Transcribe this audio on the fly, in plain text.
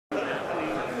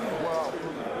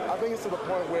think it's to the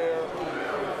point where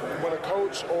when a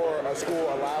coach or a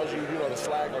school allows you, to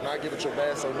slack or not give it your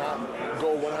best or not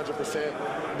go 100%,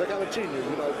 they're kind of cheating you.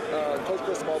 Coach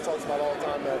Chris Ball talks about all the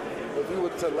time that if he were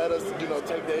to let us,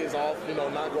 take days off,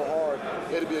 not go hard,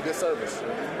 it'd be a disservice.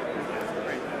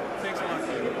 Great. Thanks a lot,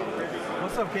 Kayvon.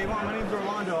 What's up, Kayvon? My name's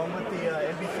Orlando. I'm with the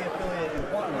NBC affiliate in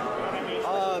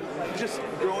Portland. Just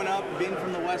growing up, being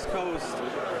from the West Coast,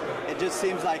 it just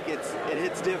seems like it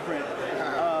hits different.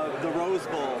 The Rose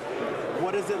Bowl.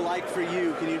 What is it like for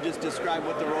you? Can you just describe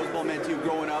what the Rose Bowl meant to you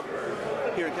growing up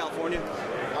here in California?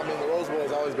 I mean, the Rose Bowl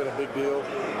has always been a big deal.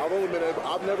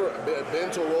 I've never been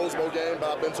to a Rose Bowl game,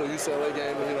 but I've been to a UCLA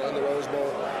game, in the Rose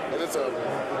Bowl. And it's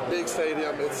a big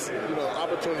stadium. It's, an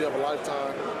opportunity of a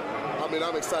lifetime. I mean,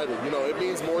 I'm excited. It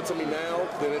means more to me now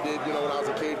than it did, when I was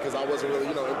a kid because I wasn't really,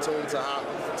 in tune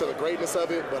to the greatness of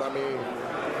it. But I mean,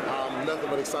 I'm nothing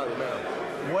but excited now.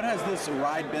 What has this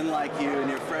ride been like you in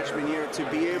your freshman year to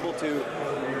be able to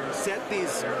set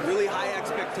these really high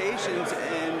expectations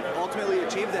and ultimately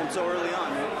achieve them so early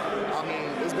on? I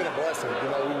mean, it's been a blessing. We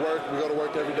go to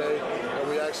work every day, and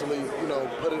we actually,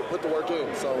 put the work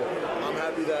in. So I'm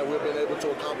happy that we've been able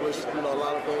to accomplish, a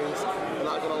lot of things, and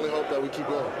I can only hope that we keep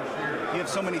going. You have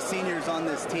so many seniors on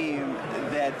this team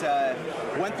that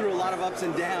went through a lot of ups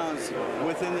and downs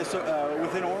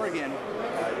within Oregon.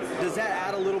 Does that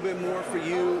add a little bit more for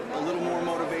you, a little more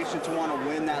motivation to want to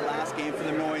win that last game for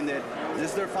them, knowing that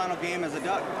this is their final game as a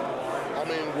Duck? I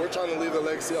mean, we're trying to leave the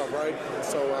legacy up, right?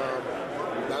 So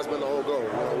that's been the whole goal.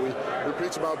 We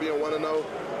preach about being 1-0,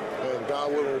 and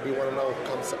God willing, we'll be 1-0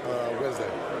 come Wednesday.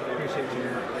 Appreciate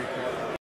you.